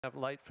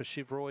Late for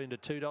Chivroy into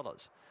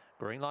 $2.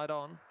 Green light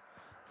on.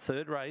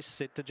 Third race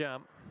set to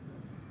jump.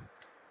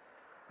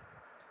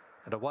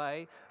 And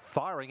away,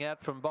 firing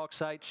out from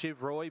box 8,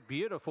 Chivroy.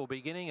 Beautiful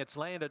beginning. It's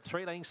landed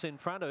 3 lengths in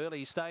front,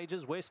 early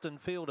stages. Western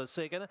Field a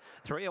second.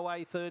 3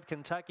 away, third.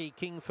 Kentucky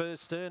King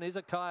first turn.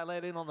 Hezekiah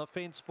led in on the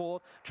fence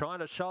fourth, trying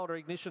to shoulder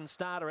Ignition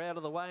Starter out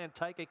of the way and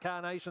take a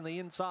Carnation the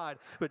inside.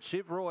 But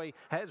Chivroy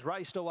has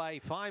raced away.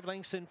 5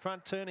 lengths in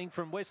front, turning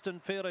from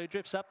Western Field, who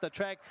drifts up the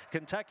track.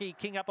 Kentucky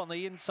King up on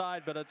the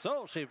inside, but it's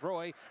all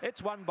Chivroy.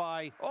 It's won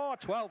by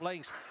 12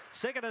 lengths.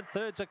 Second and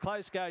third's a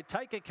close go.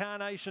 Take a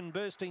Carnation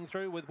bursting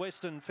through with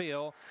Western Field.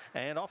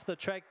 And off the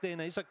track then,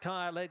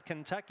 Hezekiah led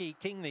Kentucky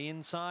King the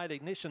inside,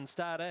 Ignition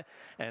Starter,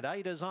 and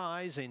Ada's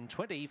Eyes in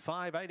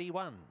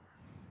 25.81.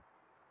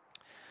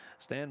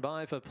 Stand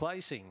by for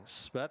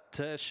placings, but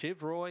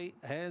Chivroy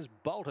has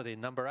bolted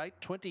in number 8,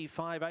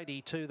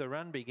 25.82. The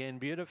run began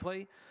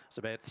beautifully. It's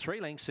about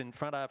 3 lengths in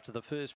front after the first